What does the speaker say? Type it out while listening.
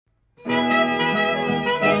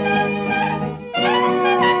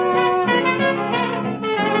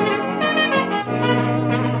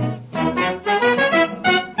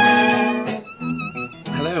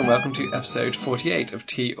episode 48 of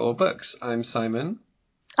Tea or Books. I'm Simon.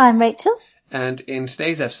 I'm Rachel. And in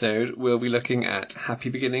today's episode, we'll be looking at Happy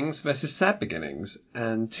Beginnings versus Sad Beginnings,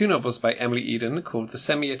 and two novels by Emily Eden called The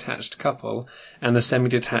Semi-Attached Couple and The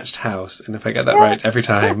Semi-Detached House. And if I get that right every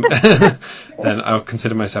time, then I'll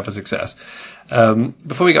consider myself a success.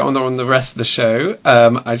 Before we get on the rest of the show,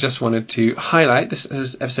 I just wanted to highlight, this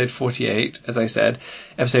is episode 48, as I said.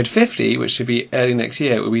 Episode 50, which should be early next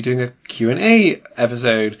year, we'll be doing a Q&A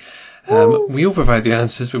episode. We will provide the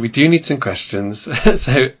answers, but we do need some questions.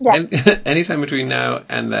 So anytime between now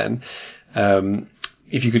and then,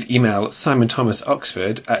 if you could email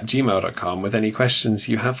simonthomasoxford@gmail.com with any questions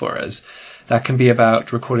you have for us. That can be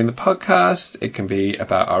about recording the podcast. It can be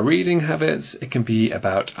about our reading habits. It can be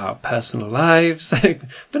about our personal lives,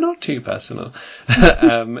 but not too personal.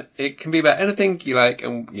 It can be about anything you like,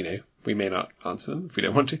 and, we may not answer them if we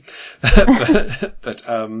don't want to. but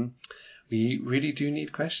we really do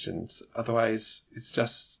need questions. Otherwise, it's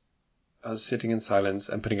just us sitting in silence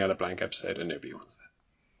and putting out a blank episode and nobody wants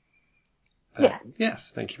that. Yes. Yes,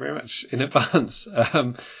 thank you very much in advance.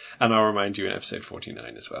 And I'll remind you in episode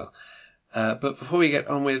 49 as well. But before we get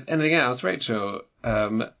on with anything else, Rachel,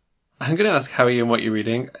 I'm going to ask how are you and what you're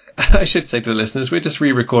reading. I should say to the listeners, we're just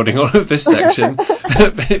re-recording all of this section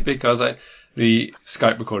because the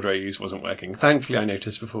Skype recorder I used wasn't working. Thankfully, I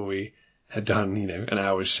noticed before we had done, an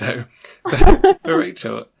hour's show. But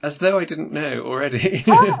Rachel, as though I didn't know already,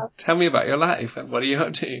 tell me about your life. What are you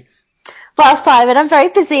up to? Well, Simon, I'm very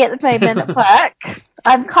busy at the moment at work.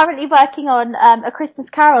 I'm currently working on a Christmas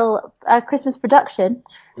Carol, Christmas production,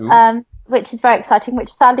 which is very exciting, which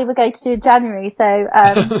sadly we're going to do in January. So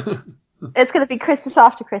it's going to be Christmas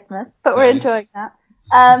after Christmas, but we're enjoying that.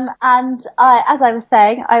 And as I was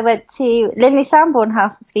saying, I went to Linley Sambourne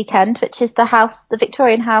House this weekend, which is the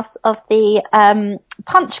Victorian house of the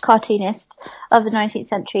Punch cartoonist of the 19th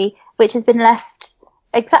century, which has been left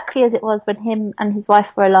exactly as it was when him and his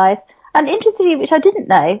wife were alive. And interestingly, which I didn't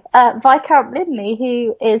know, Viscount Linley,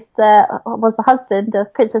 who was the husband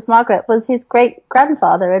of Princess Margaret, was his great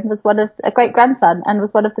grandfather and was a great grandson and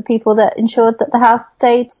was one of the people that ensured that the house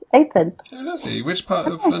stayed open. Oh, lovely. Which part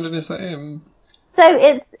of London is that in? So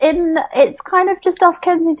it's kind of just off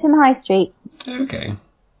Kensington High Street. Okay.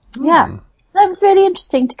 Yeah. So it was really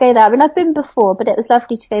interesting to go there. I mean, I've been before, but it was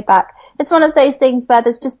lovely to go back. It's one of those things where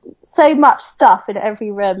there's just so much stuff in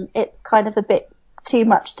every room. It's kind of a bit too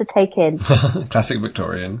much to take in. Classic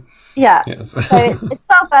Victorian. Yeah. Yes. So it's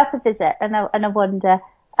well worth a visit and a wander.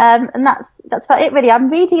 And that's about it really. I'm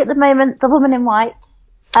reading at the moment The Woman in White,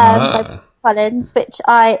 by Collins, which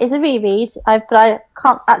is a reread. But I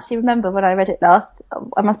can't actually remember when I read it last.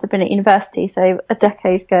 I must have been at university, so a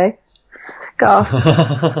decade ago. Gosh.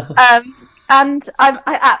 And I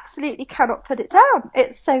absolutely cannot put it down.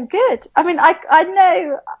 It's so good. I mean, I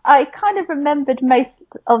know I kind of remembered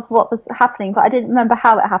most of what was happening, but I didn't remember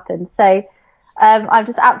how it happened. So I'm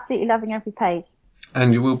just absolutely loving every page.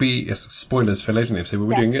 And you will be, yes, spoilers for later in the episode, we'll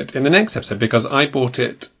be doing it in the next episode because I bought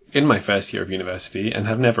it in my first year of university and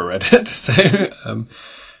have never read it. So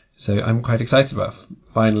I'm quite excited about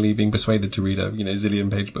finally being persuaded to read a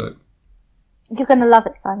zillion-page book. You're going to love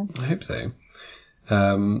it, Simon. I hope so.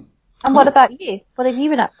 And what about you? What have you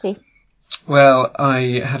been up to? Well,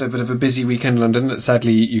 I had a bit of a busy weekend in London that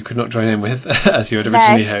sadly you could not join in with, as you had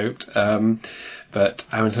originally hoped. But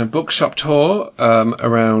I went on a bookshop tour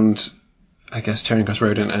around, I guess, Charing Cross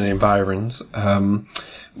Road and environs,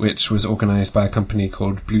 which was organised by a company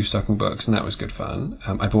called Blue Stocking Books, and that was good fun.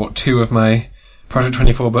 I bought 2 of my Project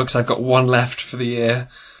 24 books. I've got 1 left for the year.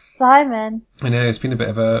 Simon. I know, it's been a bit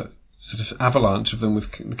of a sort of avalanche of them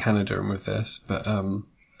with Canada and with this, but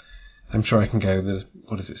I'm sure I can go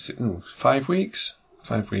 5 weeks?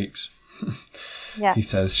 5 weeks. Yeah. He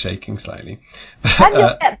says, shaking slightly.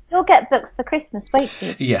 And you'll get books for Christmas, won't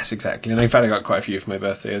you? Yes, exactly. And in fact, I got quite a few for my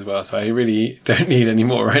birthday as well, so I really don't need any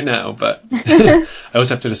more right now. But I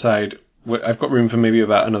also have to decide. I've got room for maybe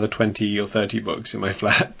about another 20 or 30 books in my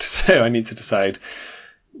flat, so I need to decide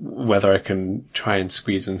whether I can try and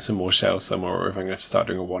squeeze in some more shelves somewhere, or if I'm going to start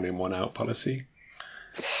doing a one-in, one-out policy.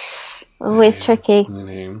 Always tricky. I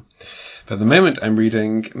know. But at the moment, I'm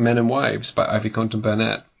reading Men and Wives by Ivy Compton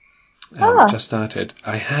Burnett. Just started.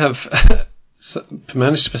 I have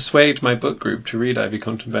managed to persuade my book group to read Ivy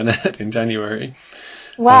Compton Burnett in January.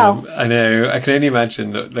 Wow. I know. I can only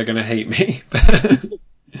imagine that they're going to hate me.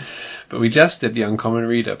 But we just did The Uncommon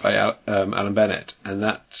Reader by Alan Bennett, and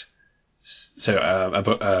a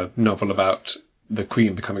novel about the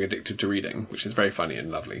Queen becoming addicted to reading, which is very funny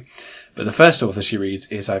and lovely. But the first author she reads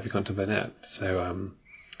is Ivy Compton Burnett, so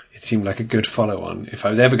it seemed like a good follow-on. If I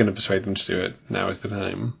was ever going to persuade them to do it, now is the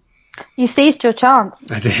time. You seized your chance.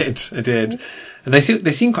 I did. And they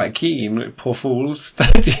seem quite keen, poor fools.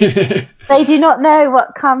 They do not know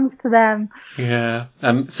what comes to them. Yeah.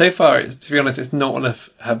 So far, to be honest, it's not one of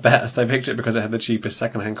her best. I picked it because it had the cheapest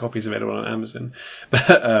second-hand copies available on Amazon. But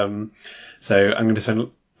so I'm going to spend.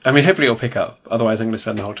 I mean, hopefully it'll pick up. Otherwise, I'm going to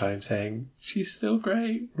spend the whole time saying she's still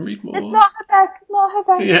great. Read more. It's not her best. It's not her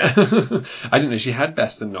best. Yeah. I didn't know she had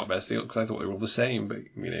best and not best because I thought they were all the same. But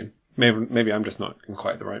maybe I'm just not in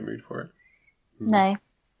quite the right mood for it. No.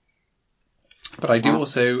 But I do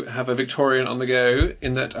also have a Victorian on the go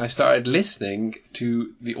in that I started listening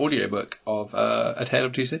to the audiobook of A Tale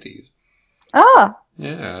of Two Cities. Oh.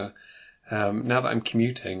 Yeah. Now that I'm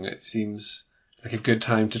commuting, it seems like a good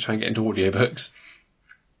time to try and get into audiobooks.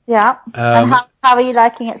 Yeah. And how are you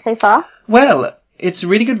liking it so far? Well, it's a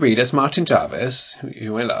really good read. It's Martin Jarvis,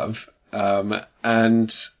 who I love.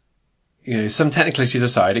 And, some technicalities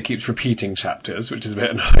aside, it keeps repeating chapters, which is a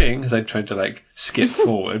bit annoying because I tried to skip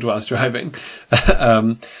forward whilst driving.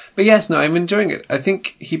 But yes, no, I'm enjoying it. I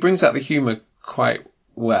think he brings out the humour quite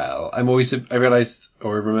well. I realised,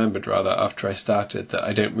 or remembered rather, after I started that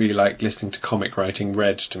I don't really like listening to comic writing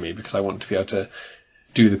read to me because I want to be able to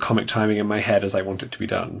do the comic timing in my head as I want it to be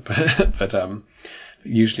done. But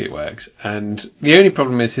usually it works. And the only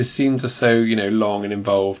problem is his scenes are so, long and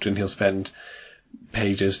involved, and he'll spend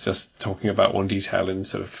pages just talking about one detail in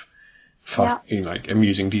sort of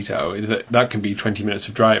amusing detail. Is that can be 20 minutes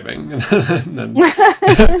of driving, and then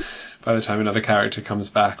by the time another character comes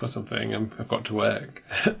back or something, I've got to work.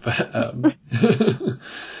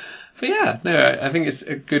 But yeah, no, I think it's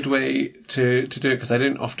a good way to do it because I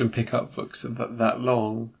don't often pick up books that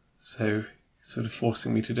long, so it's sort of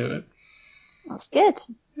forcing me to do it. That's good.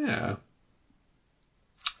 Yeah.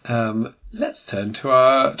 Let's turn to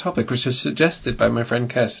our topic, which was suggested by my friend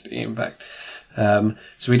Kirsty, in fact.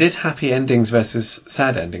 So we did happy endings versus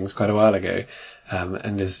sad endings quite a while ago,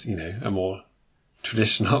 and is, a more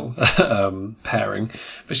traditional pairing.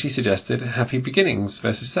 But she suggested happy beginnings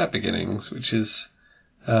versus sad beginnings, which is,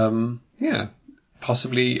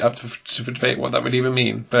 possibly up to debate what that would even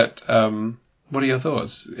mean. But what are your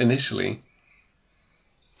thoughts initially?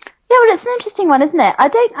 Yeah, well, it's an interesting one, isn't it? I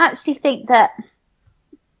don't actually think that...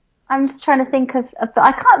 I'm just trying to think of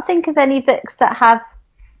I can't think of any books that have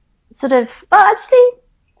sort of... Well, actually,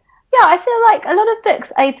 yeah, I feel like a lot of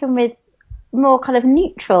books open with more kind of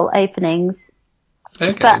neutral openings.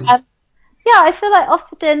 Okay. But, I feel like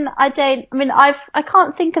often I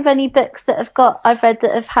can't think of any books that I've read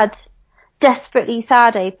that have had desperately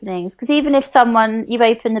sad openings. Because even if you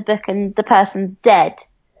open the book and the person's dead,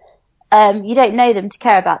 you don't know them to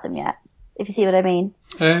care about them yet, if you see what I mean.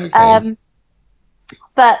 Okay.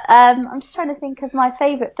 But I'm just trying to think of my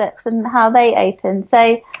favourite books and how they open. So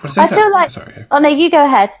I feel like... Sorry. Oh, no, you go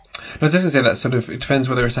ahead. I was just going to say that sort of... It depends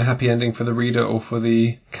whether it's a happy ending for the reader or for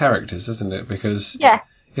the characters, doesn't it? Because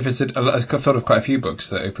if it's I've thought of quite a few books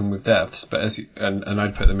that open with deaths, but and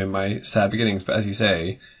I'd put them in my sad beginnings, but as you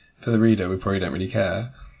say, for the reader, we probably don't really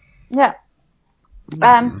care. Yeah.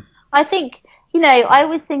 I think, I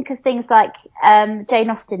always think of things like Jane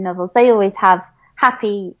Austen novels. They always have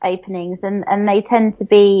happy openings, and they tend to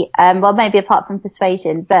be, maybe apart from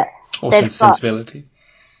Persuasion, but also Sensibility.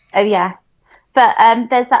 Oh, yes. But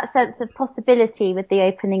there's that sense of possibility with the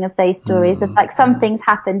opening of those stories of something's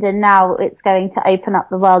happened and now it's going to open up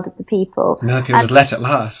the world of the people. Now Field is let at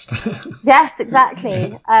last. Yes,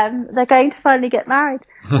 exactly. Yes. They're going to finally get married.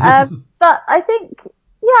 But I think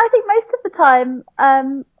most of the time,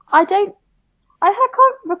 I can't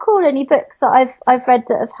recall any books that I've read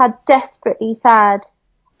that have had desperately sad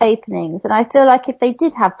openings, and I feel like if they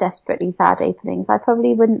did have desperately sad openings, I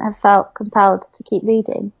probably wouldn't have felt compelled to keep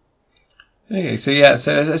reading. Okay, so as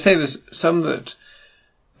I say, there's some that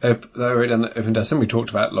I wrote down that opened death. Some we talked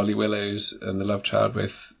about, Lolly Willows and The Love Child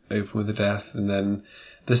with open with a death, and then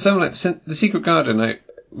there's some like The Secret Garden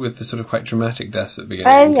with the sort of quite dramatic deaths at the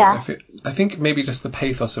beginning. Oh, yes. I think maybe just the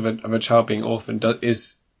pathos of a child being orphaned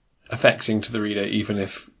is affecting to the reader, even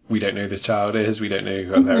if we don't know who this child is, we don't know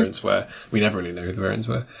who her parents were, we never really know who the parents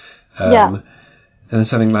were. And then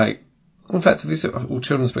something like, in fact, these are all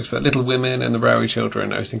children's books, but Little Women and The Railway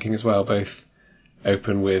Children, I was thinking as well, both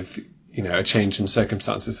open with, a change in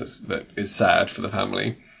circumstances that is sad for the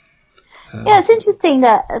family. It's interesting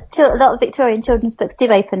that a lot of Victorian children's books do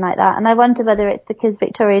open like that, and I wonder whether it's because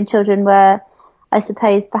Victorian children were, I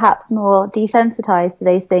suppose, perhaps more desensitised to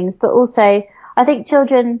those things, but also I think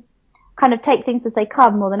children kind of take things as they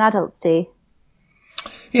come more than adults do.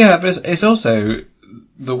 Yeah, but it's also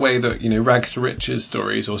the way that, rags to riches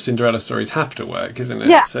stories or Cinderella stories have to work, isn't it?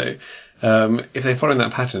 Yeah. So if they follow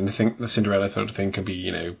that pattern, I think the Cinderella sort of thing can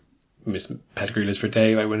be, Miss Pettigrew lives for a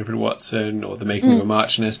day by Winifred Watson, or The Making of a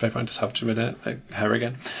Marchioness by Frances Houghton, like her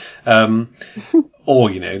again. Or,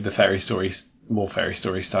 the more fairy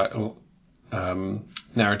story style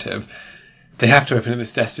narrative. They have to open in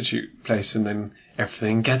this destitute place, and then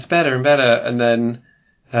everything gets better and better, and then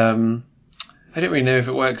I don't really know if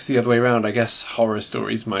it works the other way around. I guess horror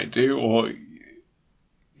stories might do, or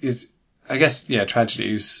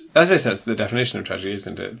tragedies. I suppose that's the definition of tragedy,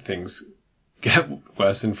 isn't it? Things get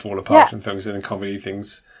worse and fall apart, and things in comedy,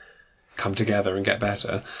 things come together and get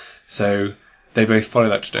better. So they both follow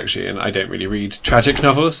that trajectory, and I don't really read tragic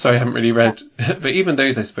novels, so I haven't really read. But even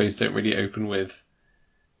those, I suppose, don't really open with,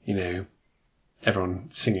 everyone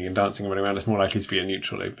singing and dancing and running around. It's more likely to be a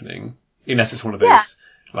neutral opening, unless it's one of those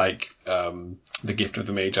like The Gift of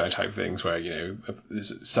the Magi type things, where it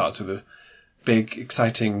starts with a big,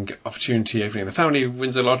 exciting opportunity opening. The family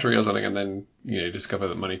wins a lottery or something, and then discover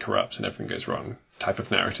that money corrupts and everything goes wrong. Type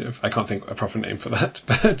of narrative. I can't think of a proper name for that,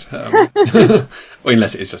 but or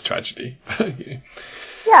unless it is just tragedy.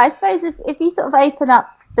 Yeah, I suppose if you sort of open up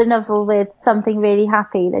the novel with something really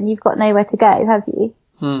happy, then you've got nowhere to go, have you?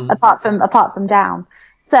 Apart from down.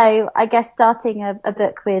 So I guess starting a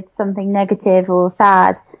book with something negative or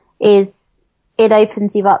sad it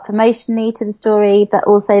opens you up emotionally to the story, but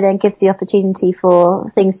also then gives the opportunity for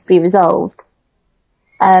things to be resolved,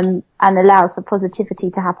 and allows for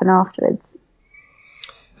positivity to happen afterwards.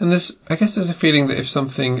 And I guess there's a feeling that if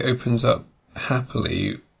something opens up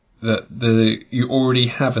happily, that you already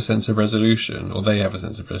have a sense of resolution, or they have a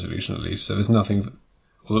sense of resolution at least. So there's nothing.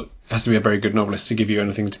 Well, it has to be a very good novelist to give you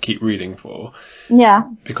anything to keep reading for. Yeah.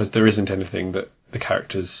 Because there isn't anything that the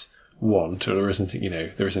characters want, or there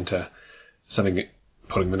isn't something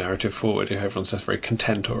pulling the narrative forward if everyone's just very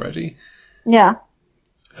content already. Yeah.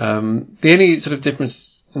 The only sort of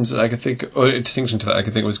difference that I could think, or a distinction to that I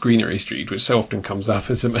could think, was Greenery Street, which so often comes up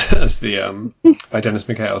as the by Dennis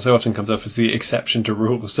McHale, so often comes up as the exception to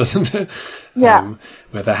rules, doesn't it? Yeah.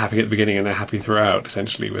 Where they're happy at the beginning and they're happy throughout,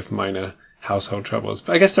 essentially, with minor household troubles.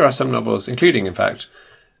 But I guess there are some novels, including, in fact,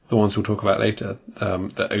 the ones we'll talk about later,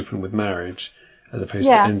 that open with marriage as opposed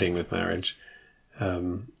to ending with marriage.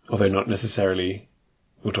 Although not necessarily,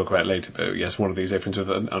 we'll talk about it later, but yes, one of these opens with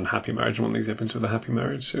an unhappy marriage and one of these opens with a happy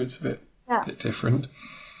marriage, so it's a bit different.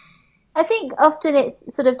 I think often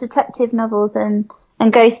it's sort of detective novels and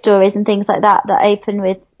ghost stories and things like that open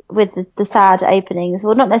with the sad openings.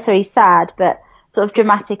 Well, not necessarily sad, but sort of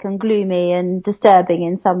dramatic and gloomy and disturbing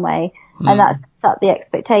in some way. And that sets up the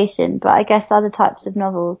expectation. But I guess other types of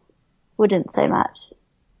novels wouldn't so much.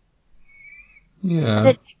 Yeah.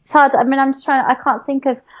 It's hard. I mean, I can't think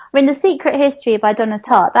of, The Secret History by Donna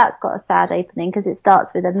Tartt, that's got a sad opening because it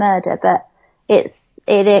starts with a murder, but it's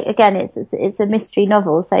a mystery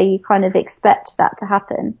novel, so you kind of expect that to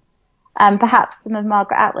happen. Perhaps some of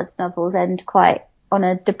Margaret Atwood's novels end quite on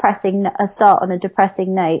a start on a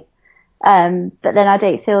depressing note. But then I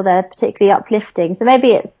don't feel they're particularly uplifting. So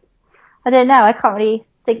maybe I don't know, I can't really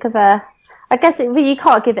think of I guess you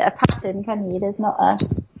can't give it a pattern, can you?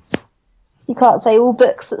 You can't say all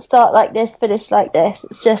books that start like this finish like this.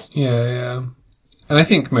 It's just... Yeah. And I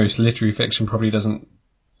think most literary fiction probably doesn't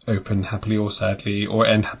open happily or sadly, or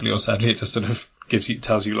end happily or sadly. It just sort of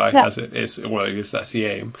tells you life as it is. Well, I guess that's the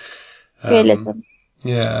aim. Realism.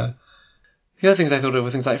 Yeah. The other things I thought of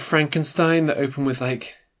were things like Frankenstein that open with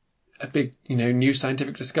like a big, new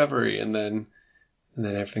scientific discovery, and then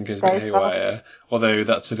everything goes a bit haywire. Although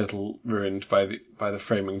that's a little ruined by the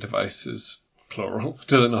framing devices, plural,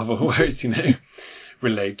 to the novel, where it's,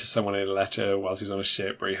 relayed to someone in a letter whilst he's on a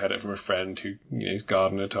ship, where he heard it from a friend who, his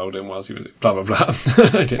gardener told him whilst he was blah, blah, blah.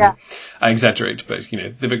 I don't know. I exaggerate, but,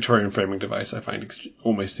 the Victorian framing device I find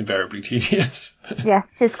almost invariably tedious.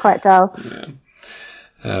 Yes, it is quite dull.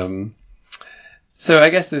 Yeah. So I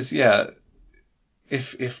guess there's,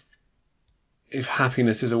 if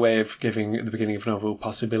happiness is a way of giving at the beginning of a novel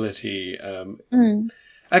possibility,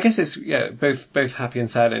 I guess it's both happy and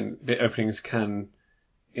sad openings can,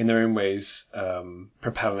 in their own ways,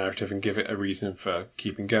 propel a narrative and give it a reason for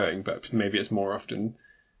keeping going. But maybe it's more often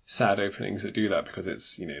sad openings that do that because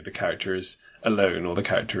it's the character is alone, or the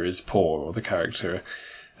character is poor, or the character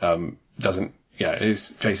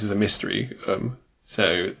faces a mystery.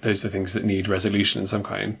 So those are things that need resolution in some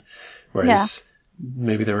kind. Whereas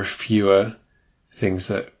maybe there are fewer things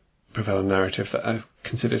that propel a narrative that I've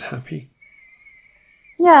considered happy.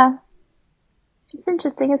 Yeah. It's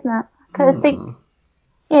interesting, isn't it? Because I think,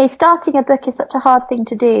 starting a book is such a hard thing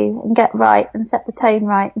to do and get right and set the tone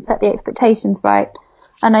right and set the expectations right.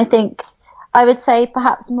 And I think I would say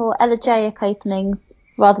perhaps more elegiac openings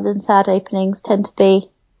rather than sad openings tend to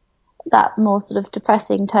be that more sort of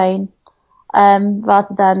depressing tone.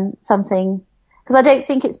 rather than something, because I don't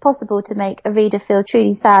think it's possible to make a reader feel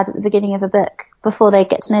truly sad at the beginning of a book before they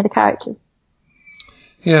get to know the characters.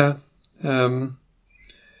 Yeah.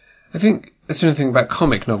 I think that's the only thing about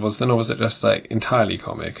comic novels. The novels are just like entirely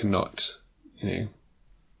comic and not,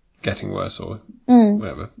 getting worse or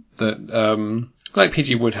whatever. That, like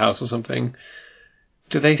P.G. Wodehouse or something.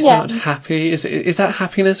 Do they sound happy? Is that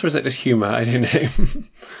happiness or is it just humour? I don't know.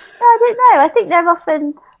 I don't know. I think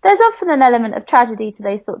there's often an element of tragedy to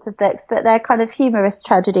those sorts of books, but they're kind of humorous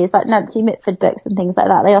tragedies, like Nancy Mitford books and things like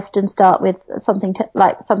that. They often start with something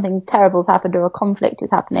something terrible's happened or a conflict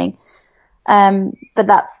is happening. But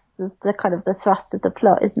that's the kind of the thrust of the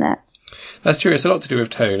plot, isn't it? That's true. It's a lot to do with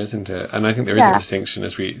tone, isn't it? And I think there is a distinction,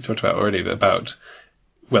 as we talked about already, about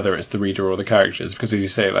whether it's the reader or the characters. Because as you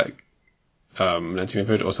say, like Nancy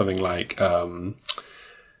Mitford or something like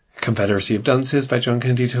Confederacy of Dunces by John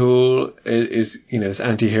Kennedy Toole is this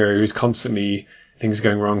anti-hero who's constantly things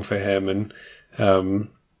going wrong for him, and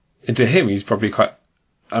to him he's probably quite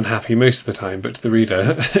unhappy most of the time, but to the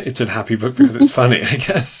reader it's a happy book because it's funny, I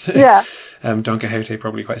guess. Yeah. Don Quixote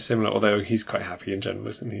probably quite similar, although he's quite happy in general,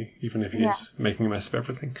 isn't he? Even if he is making a mess of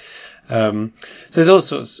everything. So there's all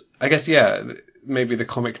sorts. I guess maybe the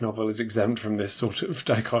comic novel is exempt from this sort of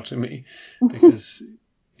dichotomy, because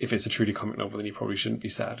if it's a truly comic novel, then you probably shouldn't be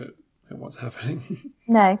sad at what's happening.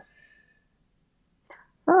 No.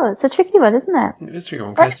 Oh, it's a tricky one, isn't it? It is a tricky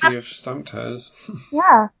one. Kirsty have stumped hers.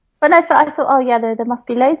 Yeah. When I thought, oh yeah, there must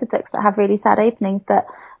be loads of books that have really sad openings, but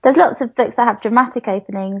there's lots of books that have dramatic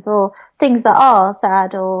openings or things that are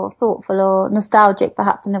sad or thoughtful or nostalgic,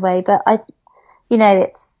 perhaps in a way. But I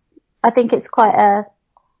think it's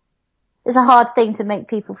it's a hard thing to make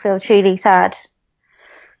people feel truly sad.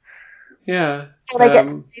 Yeah. Before they get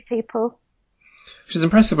to know people. Which is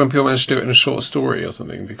impressive when people manage to do it in a short story or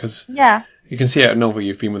something, because you can see out a novel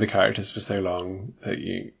you've been with the characters for so long that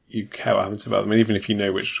you care what happens about them, and even if you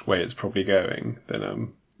know which way it's probably going, then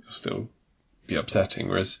it'll still be upsetting.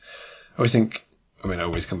 Whereas I always think, I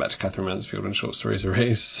always come back to Catherine Mansfield when short stories are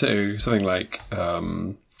raised. So something like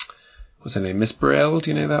what's her name, Miss Brielle?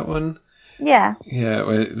 Do you know that one? Yeah. Yeah,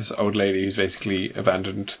 where this old lady who's basically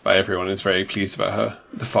abandoned by everyone and is very pleased about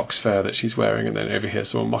the fox fur that she's wearing, and then overhears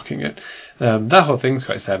someone mocking it. That whole thing's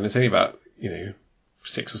quite sad, and it's only about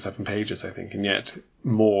 6 or 7 pages, I think, and yet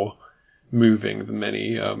more moving than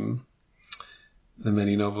many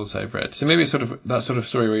novels I've read. So maybe it's sort of that sort of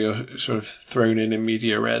story where you're sort of thrown in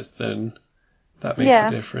media res, then that makes a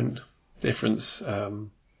difference.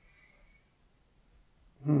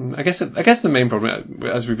 I guess the main problem,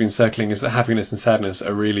 as we've been circling, is that happiness and sadness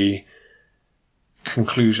are really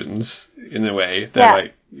conclusions in a way. They're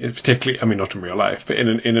like, particularly, not in real life, but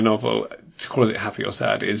in a novel, to call it happy or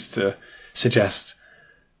sad is to suggest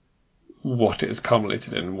what it has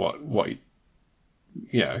culminated in,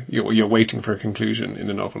 you're waiting for a conclusion in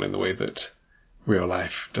a novel in the way that real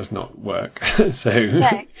life does not work. So,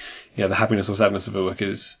 the happiness or sadness of a book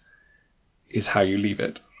is how you leave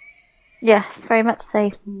it. Yes, very much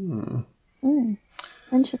so.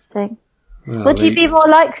 Interesting. Well, would you be more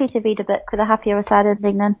likely to read a book with a happy or a sad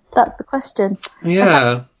ending then? That's the question.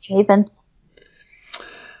 Yeah. Even.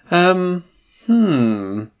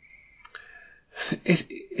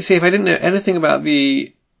 See, if I didn't know anything about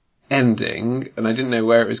the ending and I didn't know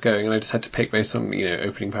where it was going and I just had to pick based on,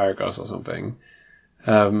 opening paragraphs or something,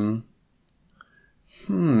 I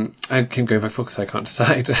can go back because I can't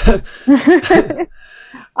decide.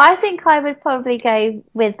 I think I would probably go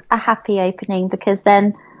with a happy opening, because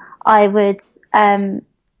then I would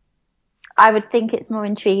think it's more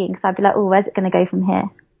intriguing, because I'd be like, oh, where's it going to go from here?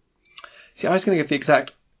 See, I was going to give the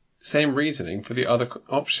exact same reasoning for the other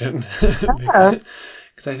option.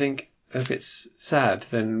 Because I think if it's sad,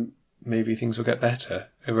 then maybe things will get better.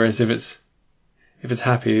 Whereas if it's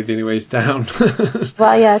happy, the only way is down.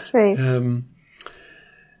 Well, yeah, true.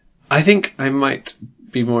 I think I might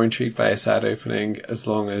be more intrigued by a sad opening as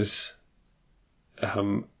long as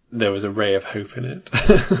there was a ray of hope in it.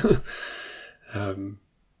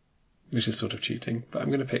 Which is sort of cheating, but I'm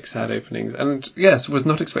going to pick sad openings. And yes, was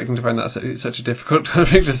not expecting to find that such a difficult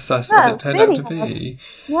topic to discuss as it turned out to be.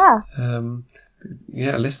 Yeah.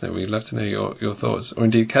 Listener, we'd love to know your thoughts, or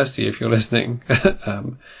indeed Kirsty, if you're listening.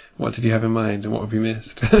 What did you have in mind, and what have we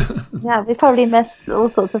missed? Yeah, we probably missed all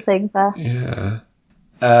sorts of things there. Yeah.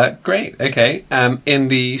 Great. Okay. In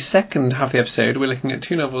the second half of the episode, we're looking at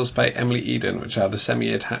 2 novels by Emily Eden, which are The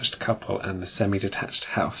Semi-Attached Couple and The Semi-Detached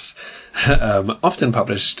House. Often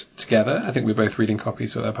published together. I think we're both reading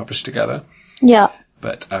copies where they're published together. Yeah.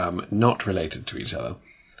 But not related to each other.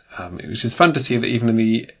 Which is fun to see that even in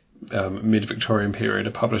the mid-Victorian period,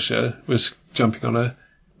 a publisher was jumping on a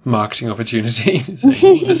marketing opportunity.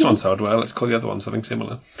 Saying, this one sold well, let's call the other one something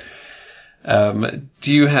similar.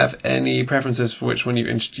 Do you have any preferences for which one you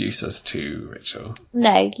introduce us to, Rachel?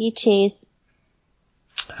 No, you choose.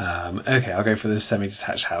 Okay, I'll go for the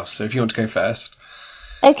semi-detached house. So if you want to go first.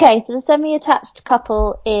 Okay, so the semi-attached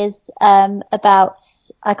couple is about,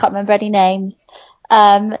 I can't remember any names.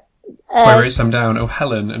 I wrote some down. Oh,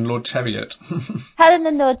 Helen and Lord Cheviot. Helen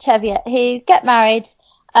and Lord Cheviot, who get married,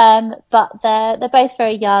 but they're both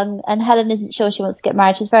very young, and Helen isn't sure she wants to get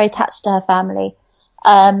married. She's very attached to her family.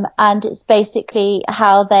 And it's basically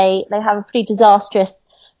how they have a pretty disastrous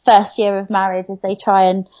first year of marriage as they try,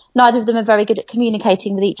 and neither of them are very good at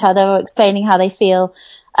communicating with each other or explaining how they feel.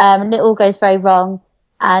 And it all goes very wrong.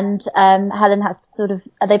 And Helen has to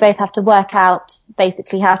they both have to work out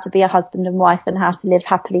basically how to be a husband and wife and how to live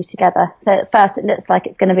happily together. So at first it looks like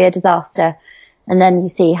it's going to be a disaster, and then you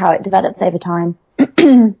see how it develops over time.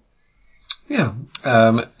 Yeah.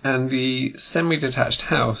 And the semi-detached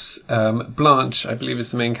house, Blanche, I believe,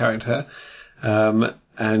 is the main character.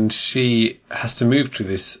 And she has to move to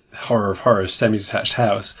this horror of horrors semi-detached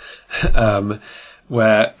house,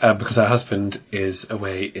 where, because her husband is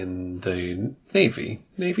away in the Navy.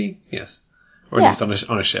 Navy? Yes. Or at least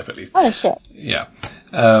on a ship, at least. On a ship. Yeah.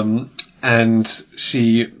 And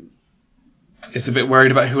she is a bit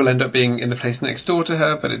worried about who will end up being in the place next door to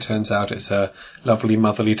her, but it turns out it's a lovely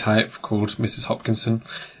motherly type called Mrs. Hopkinson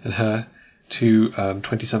and her two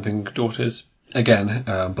 20-something daughters. Again,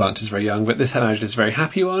 Blanche is very young, but this marriage is a very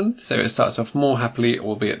happy one, so it starts off more happily,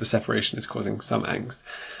 albeit the separation is causing some angst.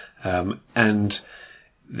 And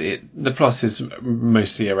the plot is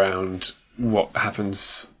mostly around what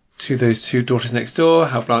happens to those two daughters next door,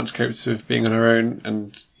 how Blanche copes with being on her own,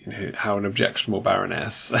 and how an objectionable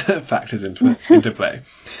baroness factors into play.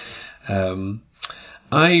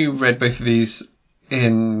 I read both of these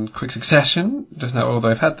in quick succession just now, although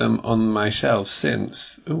I've had them on my shelves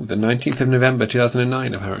since the 19th of November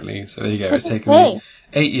 2009, apparently. So there you go. It's taken me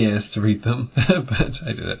 8 years to read them, but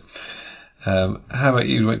I did it. How about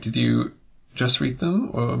you? Did you just read them,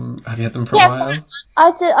 or have you had them for a while?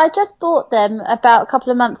 I just bought them about a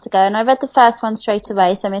couple of months ago, and I read the first one straight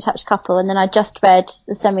away, Semi-Attached Couple, and then I just read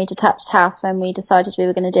the Semi-Detached House when we decided we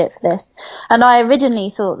were going to do it for this. And I originally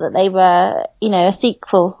thought that they were, a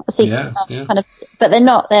sequel Yeah. kind of, but they're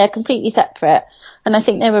not. They're completely separate, and I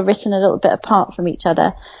think they were written a little bit apart from each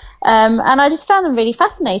other. And I just found them really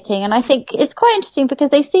fascinating, and I think it's quite interesting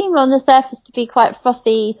because they seem on the surface to be quite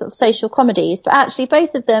frothy sort of social comedies, but actually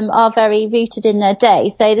both of them are very rooted in their day.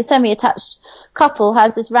 So the Semi-Attached Couple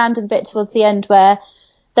has this random bit towards the end where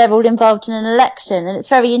they're all involved in an election, and it's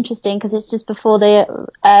very interesting because it's just before the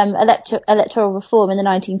electoral reform in the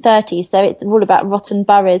 1930s, so it's all about rotten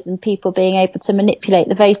boroughs and people being able to manipulate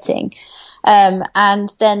the voting. And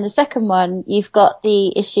then the second one, you've got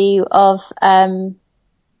the issue of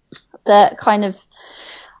the kind of,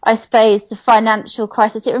 I suppose, the financial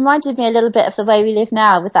crisis. It reminded me a little bit of The Way We Live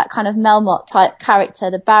Now, with that kind of Melmotte type character,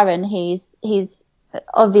 the Baron, he's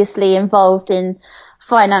obviously involved in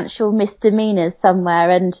financial misdemeanors somewhere,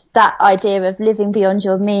 and that idea of living beyond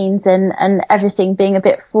your means and everything being a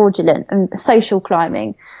bit fraudulent and social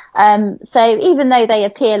climbing. So even though they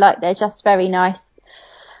appear like they're just very nice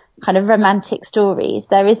kind of romantic stories,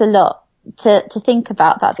 there is a lot to think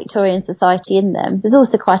about Victorian society in them. There's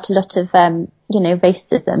also quite a lot of,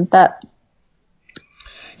 racism, but.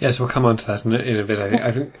 Yes, we'll come on to that in a bit.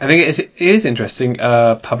 I think it is interesting,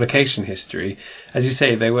 publication history. As you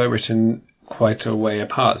say, they were written quite a way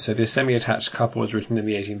apart. So the Semi-Attached Couple was written in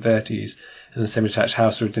the 1830s and the Semi-Detached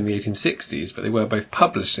House was written in the 1860s, but they were both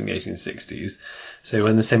published in the 1860s. So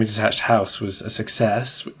when the Semi-Detached House was a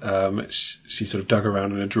success, she sort of dug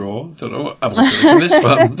around in a drawer, thought, I've also written this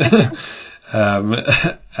one.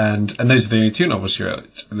 And those are the only two novels she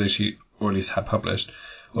wrote, or at least had published,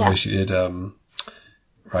 although she did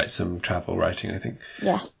write some travel writing, I think.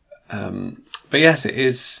 Yes. But yes,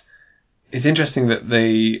 it's interesting that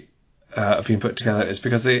they have been put together. It's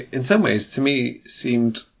because they, in some ways, to me,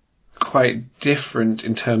 seemed quite different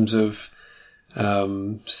in terms of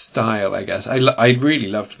style, I guess. I really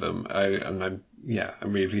loved them. I'm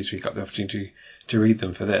really pleased we got the opportunity to read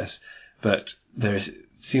them for this. But there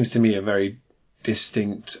seems to me a very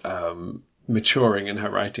distinct maturing in her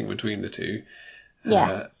writing between the two.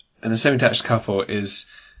 Yes. And the Semi-Detached Couple is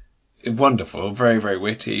wonderful, very, very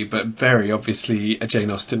witty, but very obviously a Jane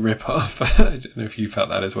Austen rip-off. I don't know if you felt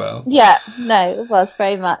that as well. Yeah, no, it was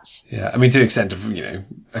very much. Yeah, I mean, to the extent of,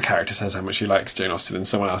 a character says how much she likes Jane Austen and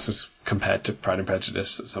someone else has compared to Pride and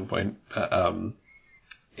Prejudice at some point. But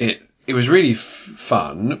it was really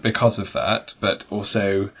fun because of that, but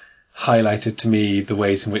also highlighted to me the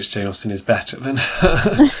ways in which Jane Austen is better than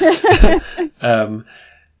her.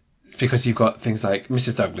 Because you've got things like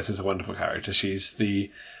Mrs. Douglas is a wonderful character. She's the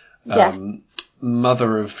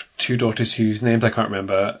mother of two daughters whose names I can't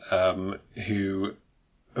remember, who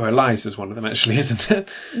Eliza's one of them, actually, isn't it?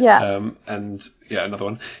 Yeah. And another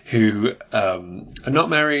one who are not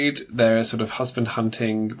married. They're sort of husband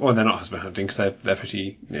hunting. Well, they're not husband hunting because they're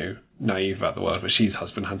pretty, naive about the world, but she's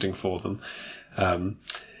husband hunting for them.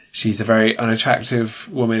 She's a very unattractive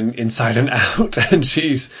woman inside and out, and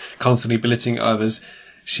she's constantly belittling others.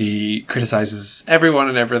 She criticizes everyone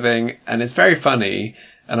and everything, and it's very funny.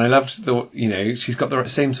 And I loved she's got the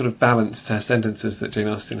same sort of balance to her sentences that Jane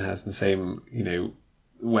Austen has, and the same,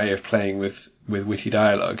 way of playing with witty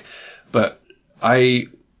dialogue. But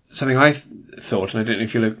something I thought, and I don't know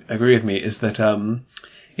if you'll agree with me, is that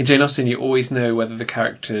in Jane Austen you always know whether the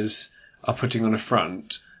characters are putting on a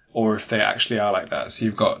front or if they actually are like that. So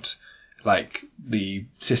you've got like the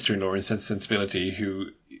sister-in-law in Sense and Sensibility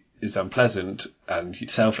who is unpleasant and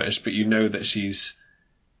selfish, but you know that she's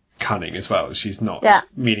cunning as well. She's not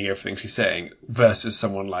meaning everything she's saying, versus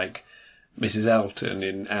someone like Mrs. Elton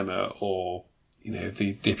in Emma, or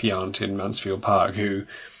the dippy aunt in Mansfield Park, who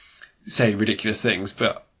say ridiculous things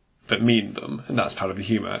but mean them, and that's part of the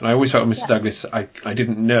humour. And I always felt with Mrs. Douglas, I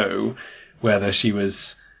didn't know whether she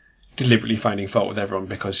was deliberately finding fault with everyone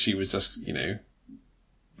because she was just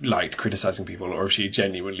liked criticising people, or if she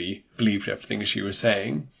genuinely believed everything she was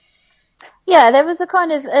saying. Yeah, there was a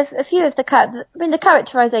kind of a few of the the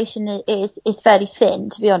characterization is fairly thin,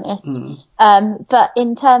 to be honest. But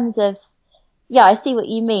in terms of, I see what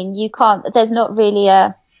you mean. There's not really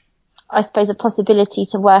a possibility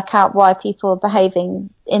to work out why people are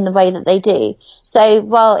behaving in the way that they do. So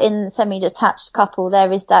while in Semi-Detached Couple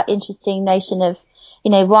there is that interesting notion of,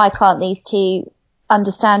 why can't these two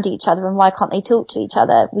understand each other and why can't they talk to each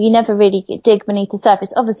other? We never really dig beneath the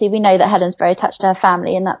surface. Obviously we know that Helen's very attached to her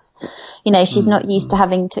family, and that's, she's not used to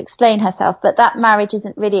having to explain herself, but that marriage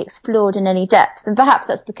isn't really explored in any depth, and perhaps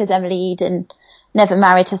that's because Emily Eden never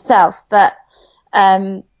married herself. But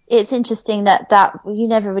it's interesting that you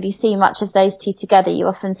never really see much of those two together. You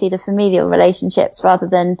often see the familial relationships rather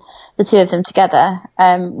than the two of them together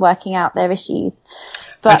working out their issues.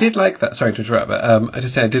 But I did like that. Sorry to interrupt, but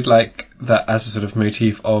I did like that as a sort of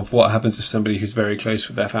motif of what happens if somebody who's very close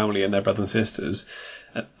with their family and their brothers and sisters,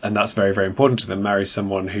 and that's very, very important to them, marries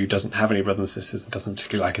someone who doesn't have any brothers and sisters and doesn't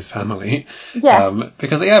particularly like his family. Yes.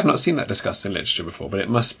 Because I've not seen that discussed in literature before, but it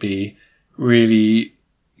must be really,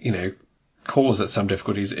 cause at some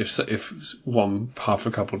difficulties if one half of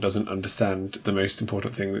a couple doesn't understand the most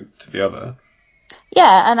important thing to the other.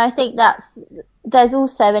 Yeah, and I think there's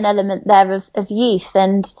also an element there of youth,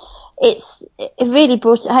 and it really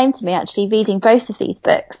brought it home to me, actually, reading both of these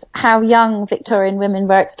books, how young Victorian women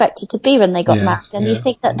were expected to be when they got married. And you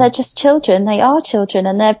think that they're just children. They are children,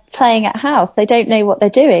 and they're playing at house. They don't know what they're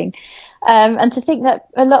doing. And to think that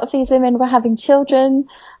a lot of these women were having children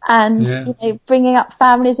and bringing up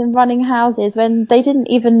families and running houses when they didn't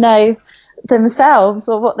even know themselves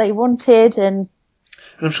or what they wanted. And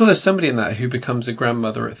I'm sure there's somebody in that who becomes a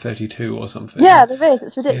grandmother at 32 or something. Yeah, there is.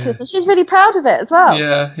 It's ridiculous. And she's really proud of it as well.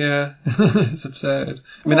 Yeah. It's absurd.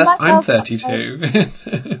 I mean, I'm 32. I know, it's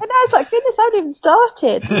like, goodness, I haven't even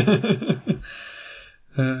started.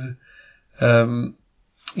 And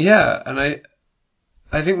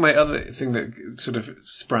I think my other thing that sort of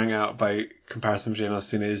sprang out by comparison with Jane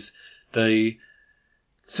Austen is the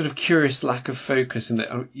sort of curious lack of focus, in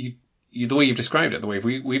that the way you've described it, the way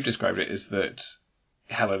we've described it, is that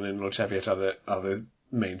Helen and Lord Cheviot are the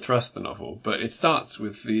main thrust of the novel, but it starts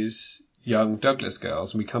with these young Douglas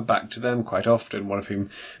girls, and we come back to them quite often, one of whom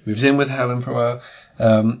moves in with Helen for a while,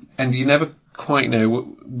 and you never quite know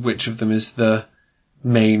which of them is the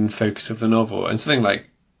main focus of the novel. And something like,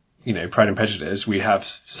 Pride and Prejudice, we have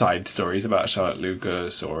side stories about Charlotte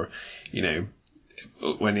Lucas or,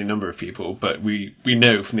 any number of people, but we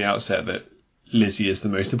know from the outset that Lizzie is the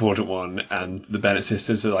most important one, and the Bennet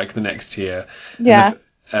sisters are like the next tier. Yeah.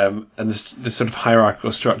 And the sort of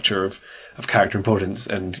hierarchical structure of character importance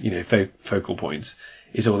and, focal points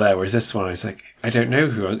is all there. Whereas this one, I was like, I don't know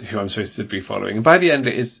who I'm supposed to be following. And by the end,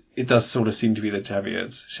 it does sort of seem to be the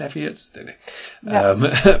Cheviots? Don't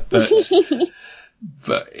know. Yeah.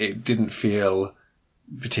 But it didn't feel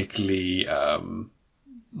particularly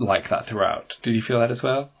like that throughout. Did you feel that as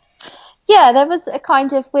well? Yeah, there was a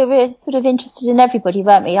kind of, we were sort of interested in everybody,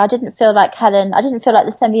 weren't we? I didn't feel like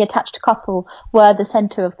the semi-attached couple were the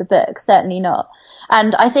centre of the book, certainly not.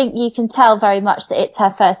 And I think you can tell very much that it's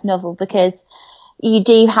her first novel, because you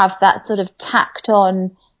do have that sort of tacked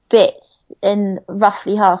on bits in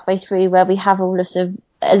roughly halfway through where we have all of the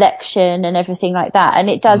election and everything like that, and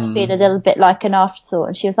it does feel a little bit like an afterthought.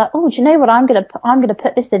 And she was like, "Oh, do you know what? I'm gonna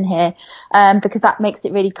put this in here because that makes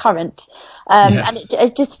it really current." And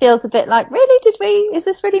it just feels a bit like, really, is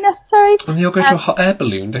this really necessary? And they all go to a hot air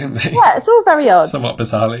balloon, don't they? Yeah, it's all very odd. Somewhat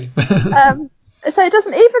bizarrely. So it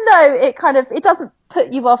doesn't, even though it doesn't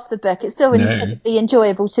put you off the book, it's still incredibly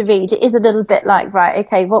enjoyable to read. It is a little bit like, right,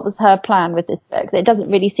 okay, what was her plan with this book? There doesn't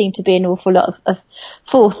really seem to be an awful lot of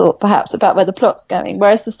forethought, perhaps, about where the plot's going.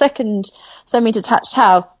 Whereas the second Semi-Detached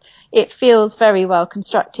House, it feels very well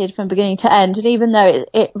constructed from beginning to end. And even though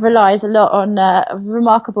it relies a lot on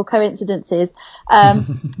remarkable coincidences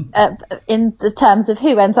in the terms of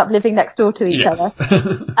who ends up living next door to each other,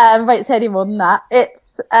 won't say any more than that.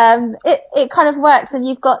 It kind of works, and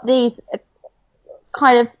you've got these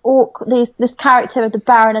kind of this character of the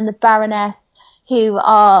Baron and the Baroness who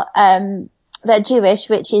are they're Jewish,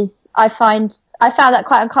 which is I found that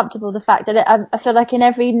quite uncomfortable. The fact that I feel like in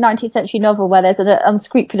every 19th century novel where there's an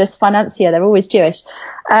unscrupulous financier, they're always Jewish.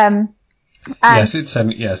 Yes,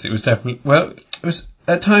 it was definitely. Well, it was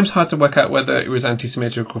at times hard to work out whether it was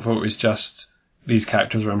anti-Semitic or it was just these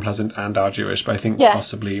characters are unpleasant and are Jewish. But I think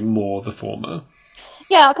possibly more the former.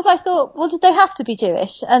 Yeah, because I thought, well, did they have to be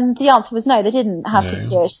Jewish? And the answer was no, they didn't have to be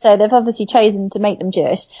Jewish. So they've obviously chosen to make them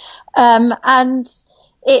Jewish. And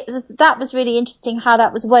that was really interesting how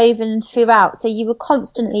that was woven throughout. So you were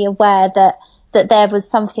constantly aware that there was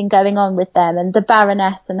something going on with them, and the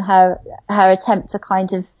Baroness and her attempt to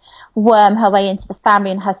kind of worm her way into the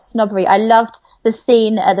family and her snobbery. I loved the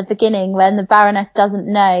scene at the beginning when the Baroness doesn't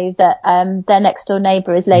know that their next door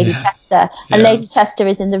neighbour is Lady Chester, and Lady Chester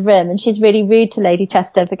is in the room, and she's really rude to Lady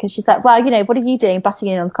Chester because she's like, well, what are you doing butting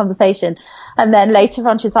in on the conversation? And then later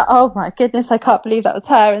on she's like, oh my goodness, I can't believe that was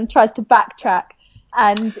her, and tries to backtrack.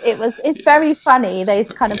 And it's very funny, those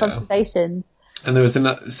kind of observations. And there was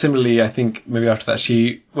similarly, I think maybe after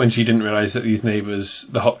that, when she didn't realise that these neighbours,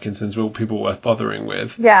 the Hopkinsons, were people worth bothering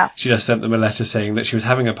with, she just sent them a letter saying that she was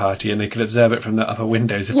having a party and they could observe it from the upper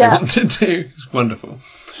windows if they wanted to. It was wonderful.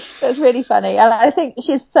 It's really funny. And I think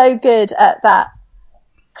she's so good at that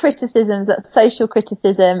criticism, that social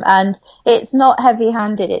criticism, and it's not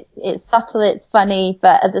heavy-handed. It's subtle, it's funny,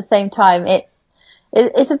 but at the same time, it's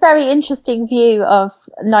a very interesting view of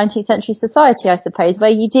 19th century society, I suppose, where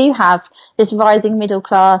you do have this rising middle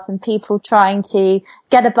class and people trying to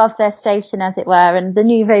get above their station, as it were, and the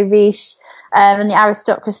nouveau riche, and the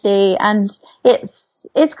aristocracy. And it's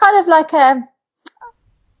kind of like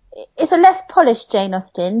it's a less polished Jane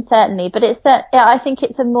Austen, certainly, but I think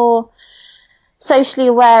it's a more socially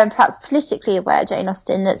aware and perhaps politically aware Jane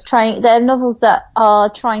Austen they're novels that are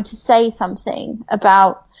trying to say something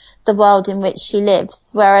about the world in which she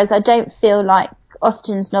lives, whereas I don't feel like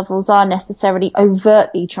Austen's novels are necessarily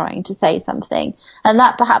overtly trying to say something, and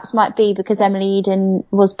that perhaps might be because Emily Eden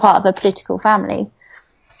was part of a political family.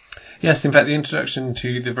 Yes, in fact, the introduction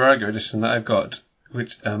to the Virago edition that I've got,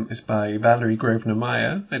 which is by Valerie Grosvenor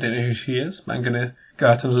Meyer. I don't know who she is, but I'm going to go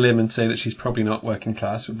out on a limb and say that she's probably not working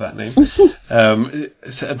class with that name.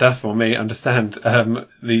 So therefore, may understand.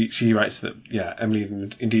 She writes that, Emily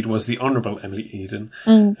Eden indeed was the Honourable Emily Eden,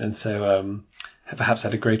 and so perhaps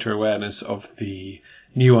had a greater awareness of the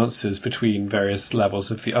nuances between various levels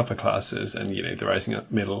of the upper classes and, the rising up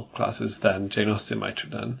middle classes than Jane Austen might have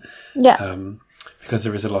done. Yeah. Because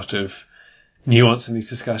there is a lot of nuance in these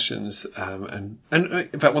discussions, and in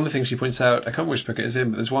fact, one of the things she points out, I can't remember which book it is in,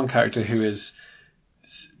 but there's one character who is,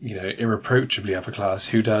 irreproachably upper class,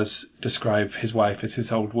 who does describe his wife as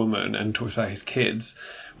his old woman and talks about his kids,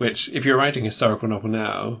 which, if you're writing a historical novel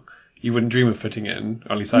now, you wouldn't dream of putting in,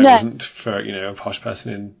 or at least I wouldn't, for a posh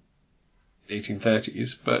person in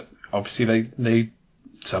 1830s. But obviously,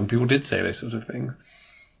 some people did say those sorts of things.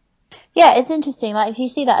 Yeah, it's interesting. Like, you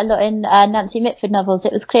see that a lot in Nancy Mitford novels.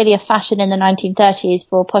 It was clearly a fashion in the 1930s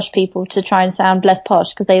for posh people to try and sound less posh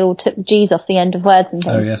because they all took the G's off the end of words and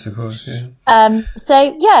things. Oh, yes, of course, yeah. So,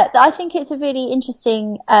 I think it's a really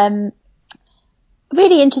interesting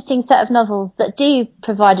set of novels that do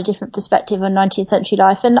provide a different perspective on 19th century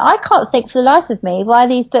life. And I can't think for the life of me why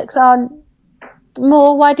these books aren't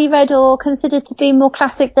more widely read or considered to be more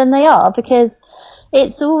classic than they are, because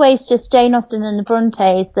it's always just Jane Austen and the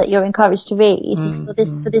Brontes that you're encouraged to read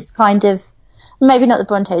for this kind of, maybe not the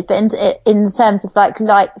Brontes, but in terms of like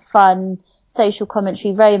light, fun, social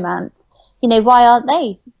commentary, romance. Why aren't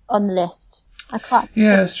they on the list? I can't.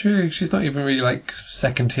 Yeah, it's true. She's not even really like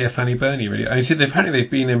second tier Fanny Burney, really. I mean, apparently they've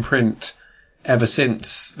been in print ever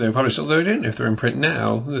since they were published, although I don't know if they're in print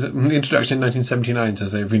now. The introduction in 1979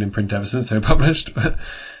 says they've been in print ever since they were published. But,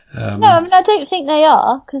 no, I mean, I don't think they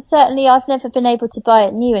are, because certainly I've never been able to buy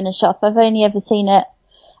it new in a shop. I've only ever seen it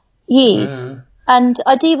used. And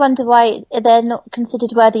I do wonder why they're not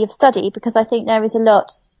considered worthy of study, because I think there is a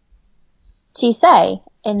lot to say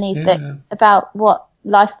in these books about what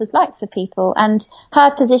life was like for people, and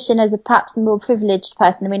her position as a perhaps a more privileged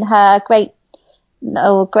person. I mean, her great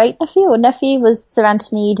nephew was Sir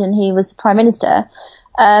Anthony Eden, he was the Prime Minister.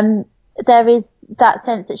 There is that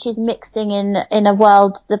sense that she's mixing in a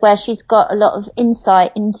world where she's got a lot of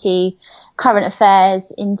insight into current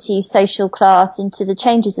affairs, into social class, into the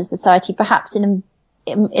changes of society, perhaps in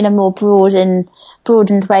a more broadened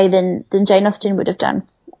way than Jane Austen would have done,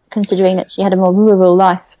 considering that she had a more rural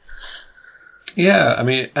life. Yeah, I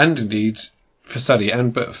mean, and indeed for study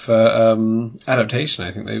but for adaptation,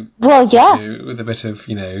 I think they. Well, yes. With a bit of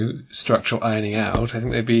structural ironing out, I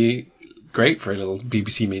think they'd be great for a little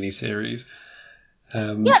BBC miniseries.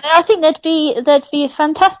 I think they'd be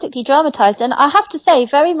fantastically dramatised, and I have to say,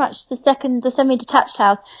 very much the semi-detached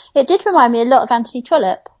house, it did remind me a lot of Anthony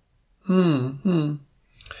Trollope.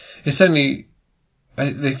 It's certainly,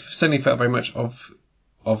 they certainly felt very much of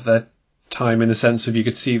their time, in the sense of you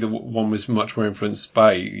could see that one was much more influenced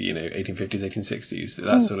by 1850s, 1860s.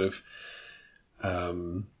 That sort of,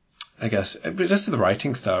 I guess, but just the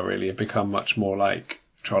writing style really had become much more like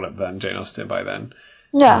Trollope than Jane Austen by then.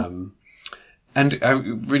 Yeah. And I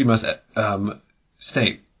really must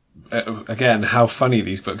state again how funny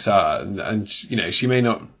these books are, and she may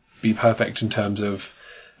not be perfect in terms of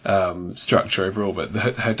structure overall, but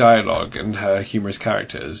her dialogue and her humorous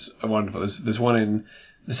characters are wonderful. There's one in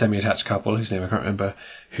The Semi-Attached Couple, whose name I can't remember,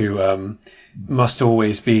 who must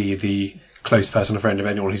always be the close personal friend of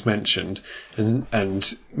anyone who's mentioned,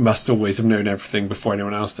 and must always have known everything before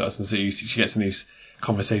anyone else does, and so she gets in these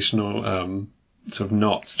conversational sort of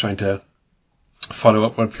knots, trying to follow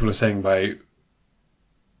up what people are saying by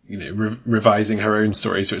revising her own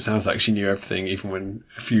story, so it sounds like she knew everything, even when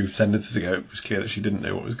a few sentences ago it was clear that she didn't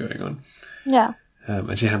know what was going on. Yeah.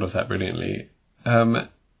 And she handles that brilliantly. And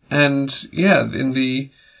yeah, in the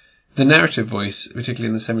narrative voice, particularly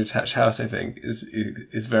in The Semi-Detached House, I think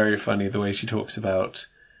is very funny. The way she talks about,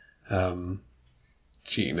 the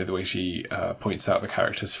way she points out the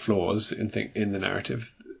characters' flaws in the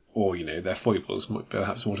narrative, or their foibles,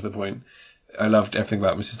 perhaps more to the point. I loved everything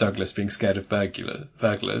about Mrs. Douglas being scared of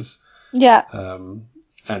burglars. Yeah.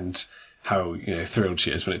 And how thrilled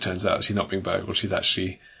she is when it turns out she's not being burgled. She's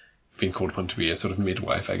actually being called upon to be a sort of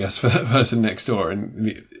midwife, I guess, for that person next door.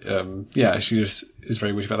 And she just is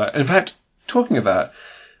very witty about that. In fact, talking of that,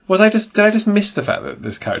 did I just miss the fact that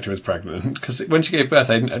this character was pregnant? Because when she gave birth,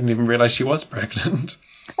 I didn't even realise she was pregnant.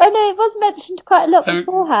 Oh no, it was mentioned quite a lot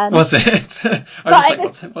beforehand. Was it? It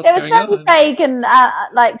was very vague, and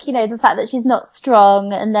the fact that she's not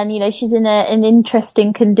strong, and then she's in an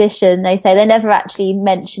interesting condition. They say they never actually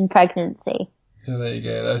mention pregnancy. Oh, there you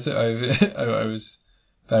go. I was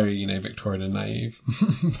very Victorian and naive.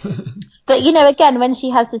 But again, when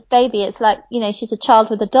she has this baby, it's like she's a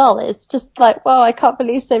child with a doll. It's just like, wow, I can't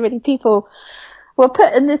believe so many people were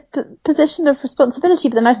put in this position of responsibility,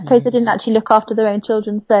 but then I suppose they didn't actually look after their own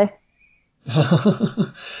children, so.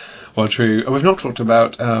 Well, true. We've not talked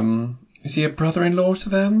about, is he a brother-in-law to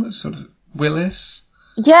them? Sort of Willis?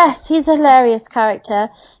 Yes, he's a hilarious character.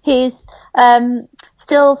 He's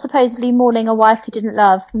still supposedly mourning a wife he didn't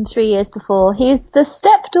love from 3 years before. He's the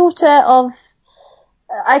stepdaughter of...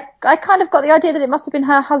 I kind of got the idea that it must have been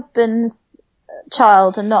her husband's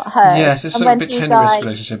child and not hers. Yes, it's sort of a bit tenuous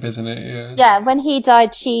relationship, isn't it? Yeah, when he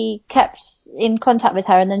died, she kept in contact with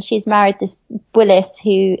her, and then she's married this Willis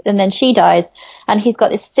and then she dies, and he's got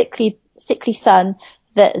this sickly son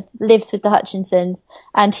that lives with the Hutchinsons,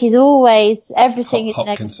 and he's always, everything is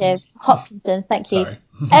negative. Hopkinsons, thank you.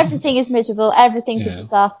 Everything is miserable, everything's a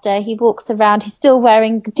disaster. He walks around, he's still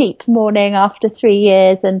wearing deep mourning after 3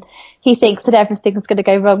 years, and he thinks that everything's going to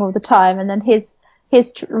go wrong all the time, and then his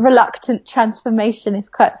reluctant transformation is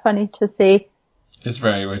quite funny to see. It's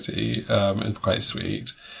very witty, and quite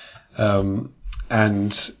sweet. And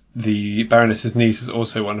the Baroness's niece is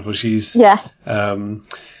also wonderful. She's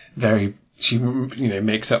she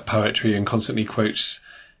makes up poetry and constantly quotes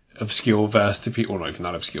obscure verse to people, or not even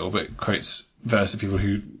that obscure, but quotes verse to people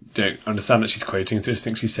who don't understand that she's quoting, so just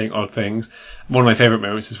think she's saying odd things. One of my favourite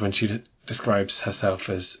moments is when she describes herself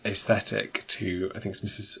as aesthetic to, I think it's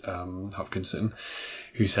Mrs. Hopkinson,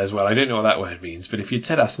 who says, well, I don't know what that word means, but if you'd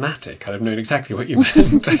said asthmatic, I'd have known exactly what you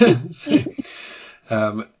meant.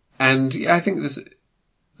 And I think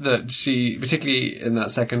that she, particularly in that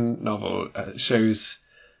second novel, shows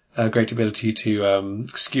a great ability to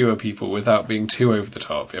skewer people without being too over the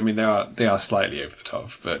top. I mean, they are slightly over the top,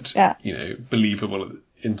 but believable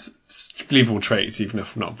traits, even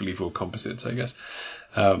if not believable composites, I guess.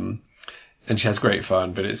 And she has great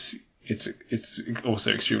fun, but it's it's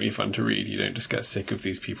also extremely fun to read. You don't just get sick of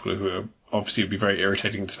these people who are obviously would be very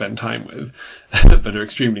irritating to spend time with, but are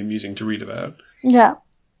extremely amusing to read about. Yeah.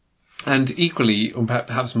 And equally, or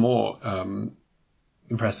perhaps more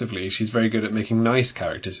impressively, she's very good at making nice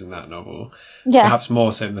characters in that novel. Yeah. Perhaps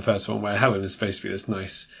more so in the first one, where Helen is supposed to be this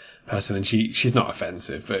nice person, and she's not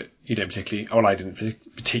offensive, but you don't particularly, I didn't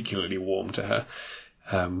particularly warm to her.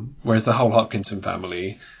 Whereas the whole Hopkinson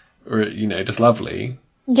family are, just lovely.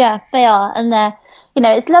 Yeah, they are. And they're,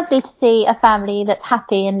 it's lovely to see a family that's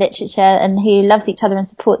happy in literature and who loves each other and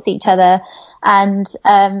supports each other. And,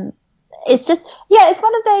 it's just, it's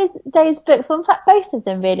one of those books, well, in fact, both of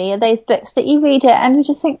them really are those books that you read it and you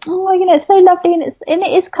just think, oh, it's so lovely and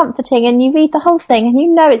it is comforting, and you read the whole thing and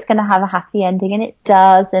it's going to have a happy ending, and it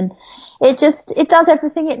does. And it does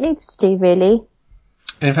everything it needs to do, really.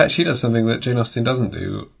 In fact, she does something that Jane Austen doesn't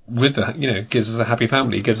do with gives us a happy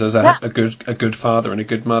family, gives us a good father and a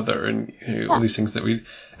good mother, and all these things that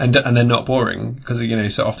and they're not boring, because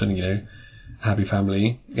so often happy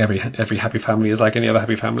family, every happy family is like any other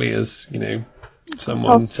happy family, as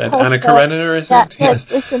someone said. Tolstoy. Anna Karenina, is it?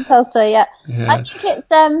 Yes, it's in Tolstoy. Yeah. I think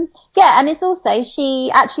it's and it's also,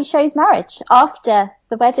 she actually shows marriage after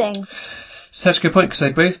the wedding. Such a good point, because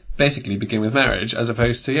they both basically begin with marriage as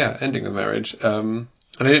opposed to ending with marriage. And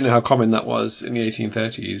I don't know how common that was in the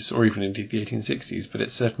 1830s or even indeed the 1860s, but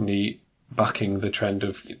it's certainly bucking the trend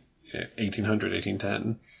of 1800,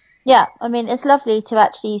 1810. Yeah, I mean, it's lovely to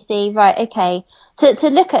actually see, right, okay, to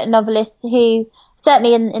look at a novelist who,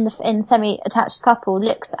 certainly in Semi-Attached Couple,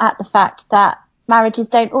 looks at the fact that marriages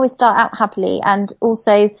don't always start out happily. And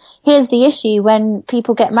also, here's the issue when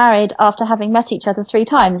people get married after having met each other 3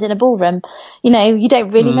 times in a ballroom. You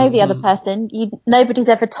don't really know the other person. Nobody's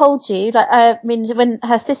ever told you. When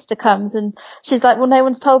her sister comes and she's like, well, no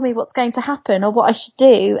one's told me what's going to happen or what I should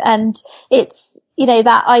do. And it's,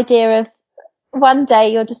 that idea of, one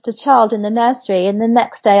day you're just a child in the nursery, and the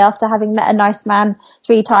next day, after having met a nice man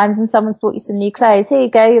 3 times and someone's bought you some new clothes, here you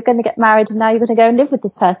go, you're going to get married, and now you're going to go and live with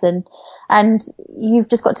this person, and you've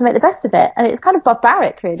just got to make the best of it. And it's kind of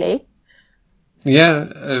barbaric, really. Yeah,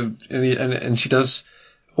 and she does,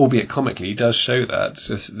 albeit comically, does show that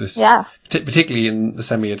particularly in the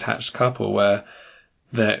Semi-Attached Couple, where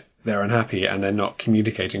they're unhappy and they're not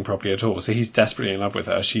communicating properly at all. So he's desperately in love with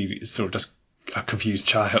her. She's sort of just a confused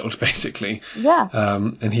child, basically. Yeah.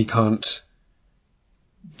 And he can't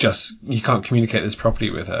communicate this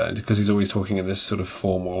properly with her, because he's always talking in this sort of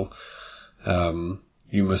formal,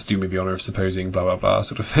 you must do me the honour of supposing, blah, blah, blah,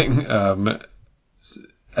 sort of thing.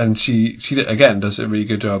 And she again does a really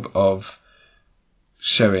good job of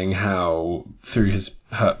showing how, through his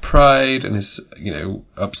hurt pride and his,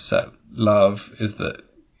 upset love, is that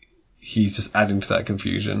he's just adding to that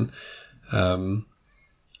confusion.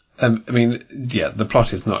 The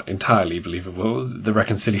plot is not entirely believable. The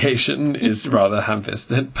reconciliation is rather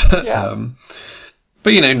ham-fisted, but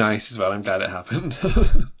nice as well. I'm glad it happened.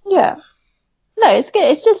 Yeah. No, it's good.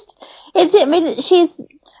 It's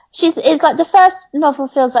like the first novel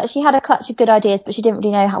feels like she had a clutch of good ideas, but she didn't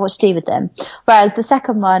really know what to do with them. Whereas the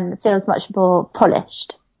second one feels much more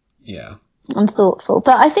polished. Yeah. And thoughtful.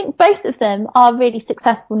 But I think both of them are really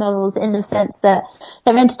successful novels in the sense that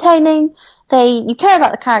they're entertaining, you care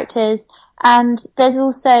about the characters, and there's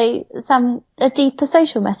also a deeper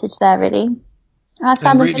social message there, really. I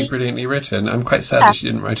found them really brilliantly written. I'm quite sad that she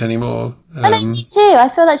didn't write any more. Me too. I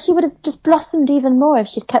feel like she would have just blossomed even more if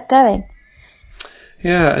she'd kept going.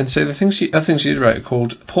 Yeah, and so other thing she did write are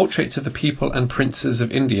called Portraits of the People and Princes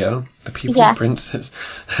of India. The People and Princes.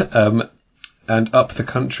 And Up the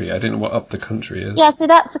Country. I don't know what Up the Country is. Yeah, so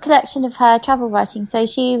that's a collection of her travel writing. So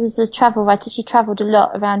she was a travel writer. She travelled a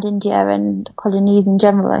lot around India and the colonies in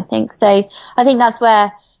general, I think. So I think that's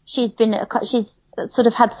where she's sort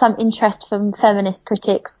of had some interest from feminist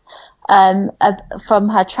critics, from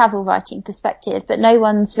her travel writing perspective. But no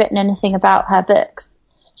one's written anything about her books.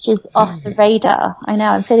 She's off the radar. I know.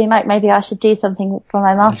 I'm feeling like maybe I should do something for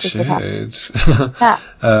my master's with her.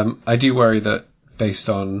 Yeah. I do worry that, based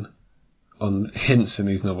on hints in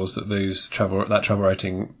these novels, that that travel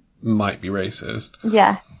writing might be racist.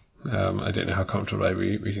 Yes. I don't know how comfortable I'd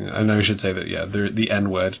be reading it. I know I should say that, the N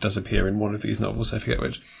word does appear in one of these novels. I forget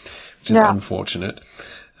which is unfortunate,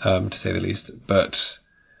 to say the least. But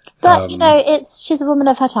she's a woman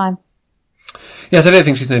of her time. Yes, I don't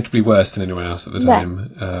think she's notably worse than anyone else at the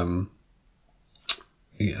time.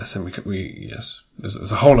 Yes, and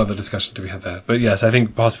there's a whole other discussion to be had there. But yes, I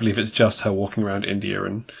think possibly if it's just her walking around India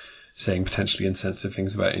and saying potentially insensitive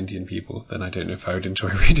things about Indian people, then I don't know if I would enjoy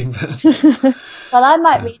reading that. Well, I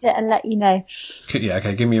might read it and let you know.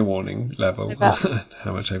 Okay, give me a warning level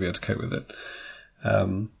how much I'd be able to cope with it.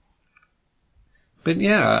 But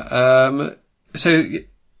yeah, so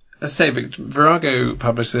let's say Virago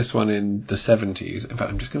published this one in the 70s. In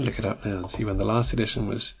fact, I'm just going to look it up now and see when the last edition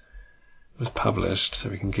was published, so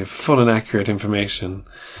we can give full and accurate information,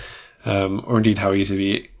 or indeed how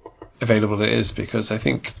easily available it is, because I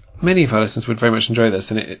think many of our listeners would very much enjoy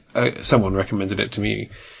this, and someone recommended it to me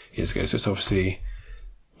years ago, so it's obviously,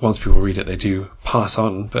 once people read it, they do pass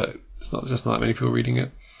on, but it's not that many people reading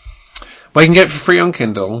it. Well, you can get it for free on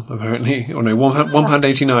Kindle, apparently. Or no,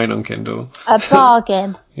 £1.89 on Kindle. A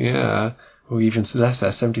bargain. Yeah. Or even less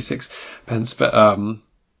there, 76 pence. But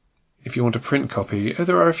if you want a print copy,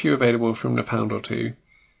 there are a few available from £1 or £2.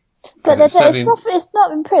 But it's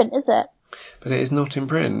not in print, is it? But it is not in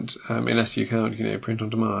print, unless you count, print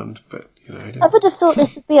on demand. But, I would have thought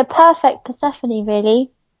this would be a perfect Persephone,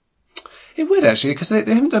 really. It would, actually, because they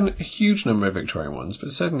haven't done a huge number of Victorian ones,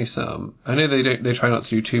 but certainly some. I know they try not to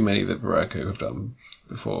do too many that Virago have done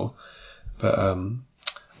before, but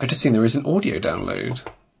I've just seen there is an audio download.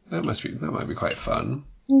 That might be quite fun.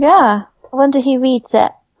 Yeah, I wonder who reads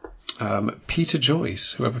it. Peter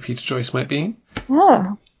Joyce, whoever Peter Joyce might be.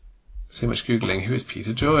 Oh. So much Googling, who is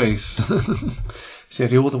Peter Joyce? So I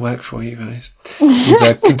do all the work for you guys. He's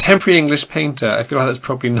a contemporary English painter. I feel like that's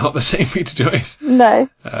probably not the same Peter Joyce. No.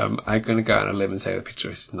 I'm going to go out on a limb and say that Peter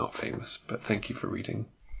Joyce is not famous, but thank you for reading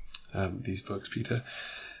these books, Peter.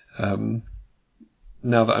 Now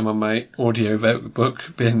that I'm on my audio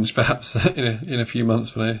book binge, perhaps in a few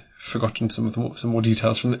months when I've forgotten some more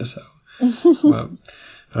details from this. I'm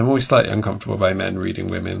always slightly uncomfortable by men reading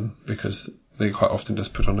women because they quite often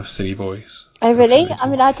just put on a silly voice. Oh, really? I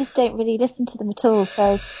mean, I just don't really listen to them at all,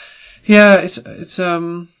 so... Yeah, it's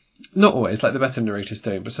not always, like the better narrators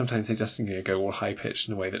don't, but sometimes they just go all high-pitched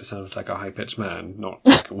in a way that sounds like a high-pitched man, not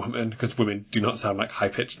like a woman, because women do not sound like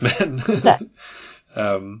high-pitched men.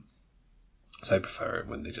 No. So I prefer it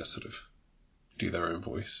when they just sort of do their own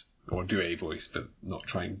voice, or do a voice, but not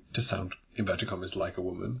trying to sound, inverted commas, like a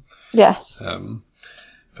woman. Yes.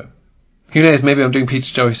 But who knows, maybe I'm doing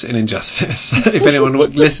Peter Joyce an injustice. If anyone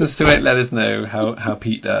listens to it, let us know how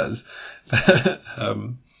Pete does.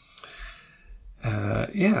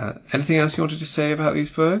 Yeah. Anything else you wanted to say about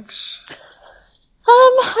these books?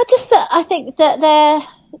 I think that they're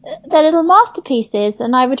little masterpieces,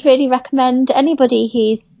 and I would really recommend anybody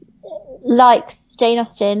who likes Jane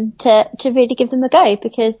Austen to really give them a go,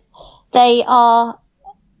 because they are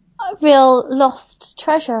a real lost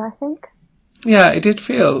treasure, I think. Yeah, it did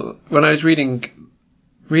feel when I was reading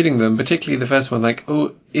them, particularly the first one, like,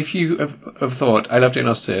 oh, if you have thought I love Jane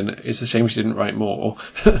Austen, it's a shame she didn't write more.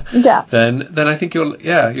 Yeah. Then I think you'll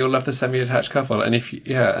love the semi-detached couple, and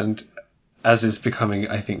and as is becoming,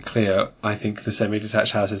 I think, clear, I think the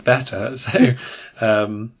semi-detached house is better. So,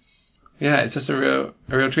 it's just a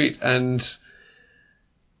real treat, and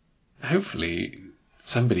hopefully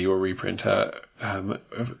somebody will reprint her,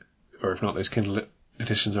 or if not, those Kindle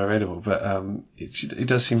editions are available, but it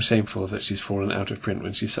does seem shameful that she's fallen out of print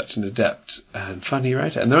when she's such an adept and funny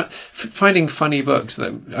writer. And finding funny books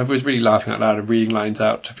that I was really laughing out loud and reading lines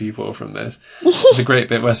out to people from this. There's a great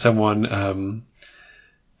bit where someone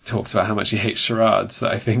talks about how much he hates charades.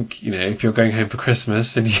 That I think, if you're going home for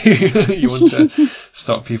Christmas and you want to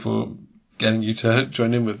stop people getting you to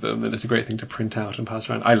join in with them, then it's a great thing to print out and pass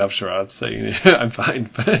around. I love charades, so I'm fine.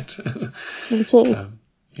 But me too.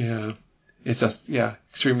 It's just,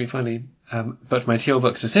 extremely funny. But my Teal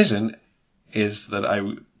Books decision is that I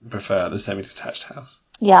prefer the semi-detached house.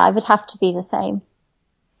 Yeah, I would have to be the same.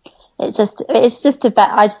 It's just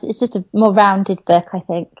a more rounded book, I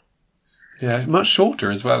think. Yeah, much shorter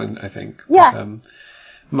as well, I think. Yes.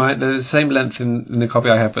 The same length in the copy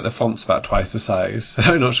I have, but the font's about twice the size. So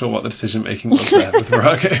I'm not sure what the decision making was there with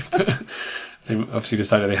Virago. They obviously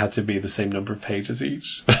decided they had to be the same number of pages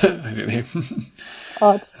each. I don't know.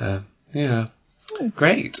 Odd. Yeah.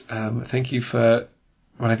 Great. Thank you for...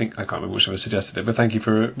 Well, I can't remember which one suggested it, but thank you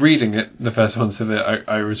for reading it, the first one, so that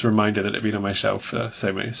I was reminded that it had been on my shelf for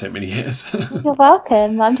so many years. You're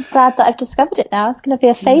welcome. I'm just glad that I've discovered it now. It's going to be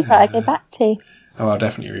a favourite I go back to. Oh, I'll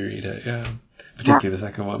definitely reread it, yeah. Particularly the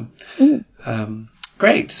second one.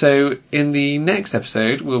 Great. So in the next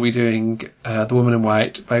episode, we'll be doing The Woman in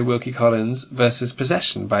White by Wilkie Collins versus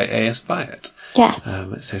Possession by A.S. Byatt. Yes.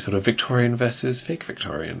 So sort of Victorian versus fake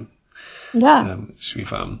Victorian. Yeah. Should be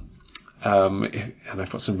fun. And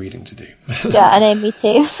I've got some reading to do. Yeah, I know, me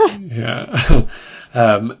too. Yeah.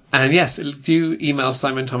 And yes, do email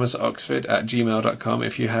simonthomasoxford@gmail.com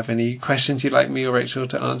if you have any questions you'd like me or Rachel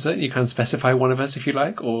to answer. You can specify one of us if you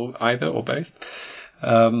like, or either, or both.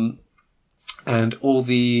 And all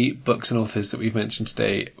the books and authors that we've mentioned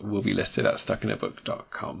today will be listed at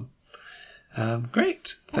stuckinabook.com.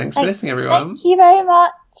 Great. Thanks for listening, everyone. Thank you very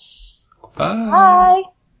much. Bye. Bye.